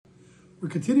We're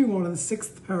continuing on in the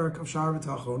 6th parak of Shiur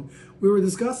B'tachon. We were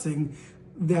discussing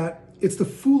that it's the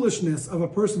foolishness of a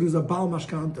person who's a Baal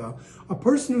Mashkanta, a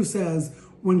person who says,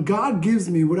 when God gives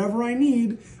me whatever I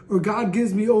need, or God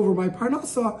gives me over my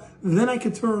parnasa, then I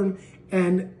can turn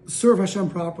and serve Hashem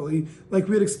properly. Like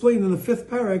we had explained in the 5th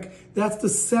parak, that's the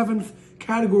 7th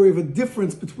category of a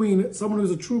difference between someone who's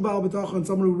a true Baal B'tachon,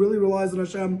 someone who really relies on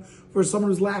Hashem, versus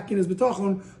someone who's lacking his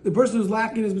B'tachon. The person who's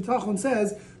lacking his B'tachon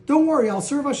says, don't worry, I'll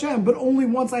serve Hashem, but only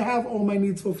once I have all my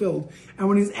needs fulfilled. And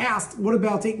when he's asked, what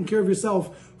about taking care of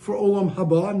yourself for Olam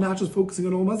Haba, not just focusing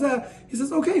on Olam Hazeh, he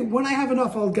says, okay, when I have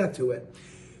enough, I'll get to it.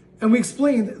 And we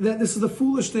explained that this is the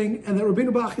foolish thing, and that Rabbeinu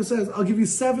Bachya says, I'll give you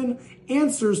 7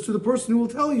 answers to the person who will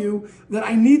tell you that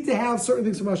I need to have certain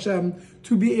things from Hashem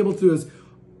to be able to do this.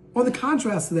 On the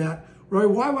contrast to that, Rabbi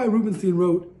Y.Y. Rubenstein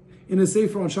wrote in his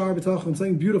Sefer on Shiur B'tachon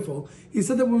something beautiful. He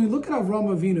said that when we look at Avram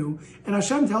Avinu, and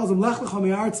Hashem tells him, Lech lecha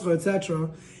mi'aretzecha, etc.,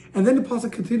 and then the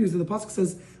pasuk continues, and the pasuk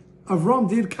says, Avram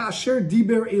did kasher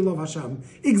diber elov Hashem,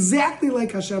 exactly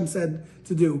like Hashem said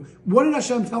to do. What did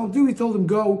Hashem tell him to do? He told him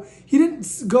go. He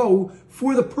didn't go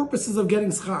for the purposes of getting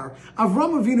schar.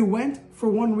 Avram Avinu went for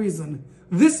one reason.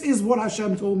 This is what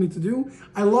Hashem told me to do.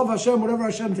 I love Hashem. Whatever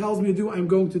Hashem tells me to do, I'm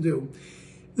going to do.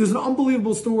 There's an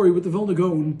unbelievable story with the Vilna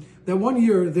Gaon that one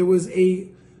year there was a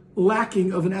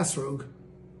lacking of an Esrog.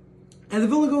 And the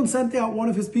Vilna Gaon sent out one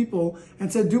of his people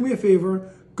and said, do me a favor,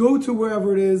 go to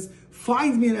wherever it is,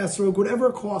 find me an Esrog, whatever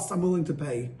it costs, I'm willing to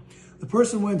pay. The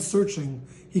person went searching.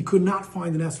 He could not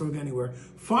find an Esrog anywhere.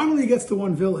 Finally, he gets to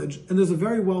one village, and there's a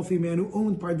very wealthy man who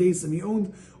owned Pardesim. He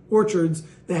owned orchards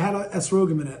that had an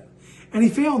Esrogim in it. And he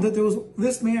found that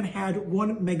this man had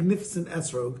one magnificent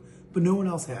Esrog, but no one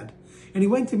else had. And he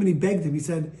went to him and he begged him. He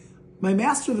said, my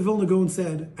master, the Vilna Gaon,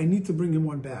 said, I need to bring him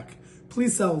one back.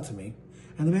 Please sell it to me.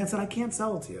 And the man said, I can't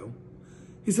sell it to you.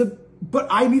 He said, but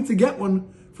I need to get one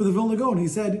for the Vilna Gaon. He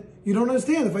said, you don't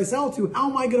understand. If I sell it to you, how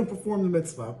am I going to perform the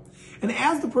mitzvah? And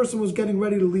as the person was getting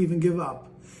ready to leave and give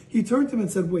up, he turned to him and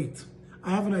said, wait,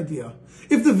 I have an idea.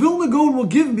 If the Vilna Gaon will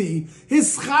give me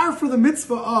his schar for the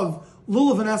mitzvah of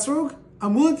lulav and esrog,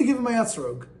 I'm willing to give him my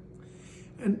esrog.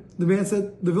 And the man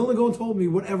said, the Vilna Gaon told me,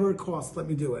 whatever it costs, let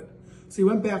me do it. So he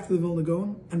went back to the Vilna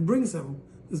Gaon and brings him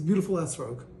this beautiful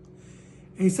esrog.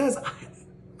 And he says,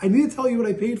 I need to tell you what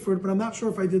I paid for it, but I'm not sure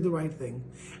if I did the right thing.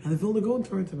 And the Vilna Gaon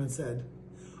turned to him and said,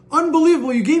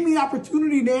 unbelievable, you gave me the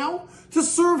opportunity now to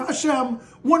serve Hashem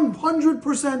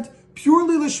 100%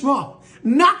 purely lishma.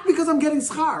 Not because I'm getting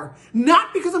schar,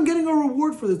 not because I'm getting a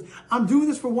reward for this. I'm doing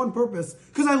this for one purpose,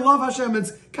 because I love Hashem.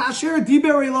 It's kasher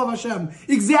diber love Hashem.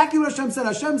 Exactly what Hashem said.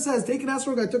 Hashem says, take an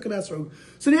esrog, I took an esrog.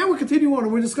 So now we continue on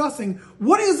and we're discussing,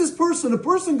 what is this person? A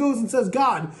person goes and says,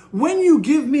 God, when you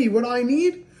give me what I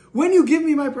need, when you give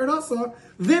me my parnasa,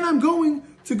 then I'm going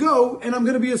to go and I'm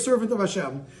going to be a servant of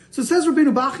Hashem. So it says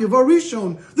Rabbeinu Bachya,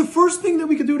 Varishon, the first thing that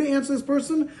we could do to answer this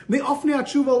person, the ofnei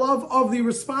atshuva love of the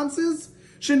responses,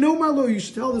 Sheno malo, you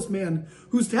should tell this man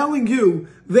who's telling you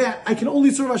that I can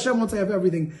only serve Hashem once I have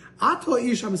everything. You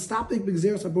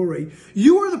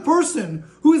are the person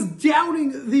who is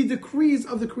doubting the decrees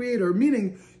of the Creator,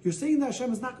 meaning you're saying that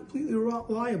Hashem is not completely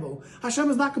reliable. Hashem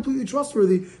is not completely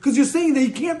trustworthy because you're saying that He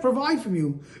can't provide from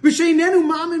you. And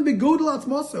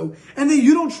that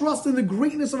you don't trust in the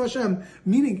greatness of Hashem,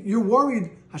 meaning you're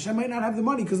worried Hashem might not have the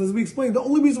money, because as we explained, the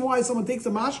only reason why someone takes a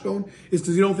mashkon is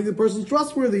because you don't think the person's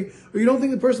trustworthy, or you don't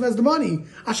think the person has the money.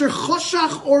 Asher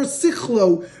choshach or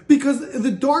sichlo, because the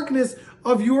darkness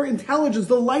of your intelligence,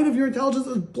 the light of your intelligence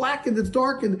is blackened, it's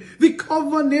darkened. The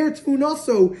kava ner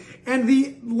tfunaso, and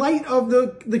the light of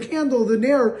the candle, the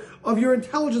ner of your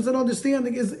intelligence and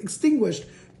understanding is extinguished.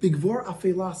 Bigvor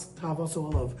afelas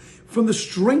tavaso alav, from the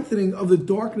strengthening of the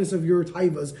darkness of your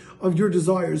taivas, of your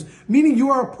desires. Meaning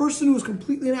you are a person who is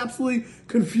completely and absolutely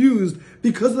confused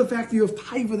because of the fact that you have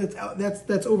taiva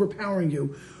that's overpowering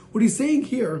you. What he's saying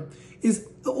here is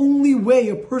the only way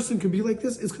a person can be like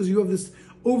this is because you have this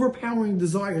overpowering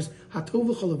desires. The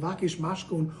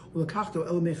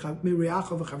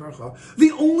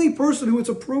only person who it's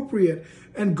appropriate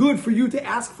and good for you to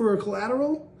ask for a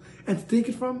collateral and to take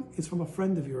it from, it's from a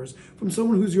friend of yours, from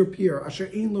someone who's your peer.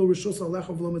 That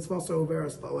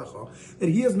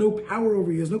he has no power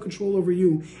over you, has no control over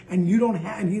you, and you don't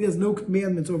have, and he has no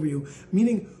commandments over you.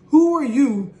 Meaning, who are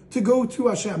you to go to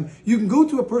Hashem? You can go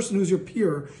to a person who's your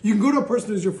peer, you can go to a person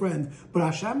who's your friend, but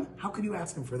Hashem, how can you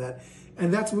ask him for that?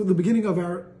 And that's the beginning of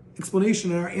our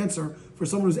explanation and our answer for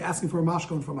someone who's asking for a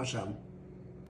mashkon from Hashem.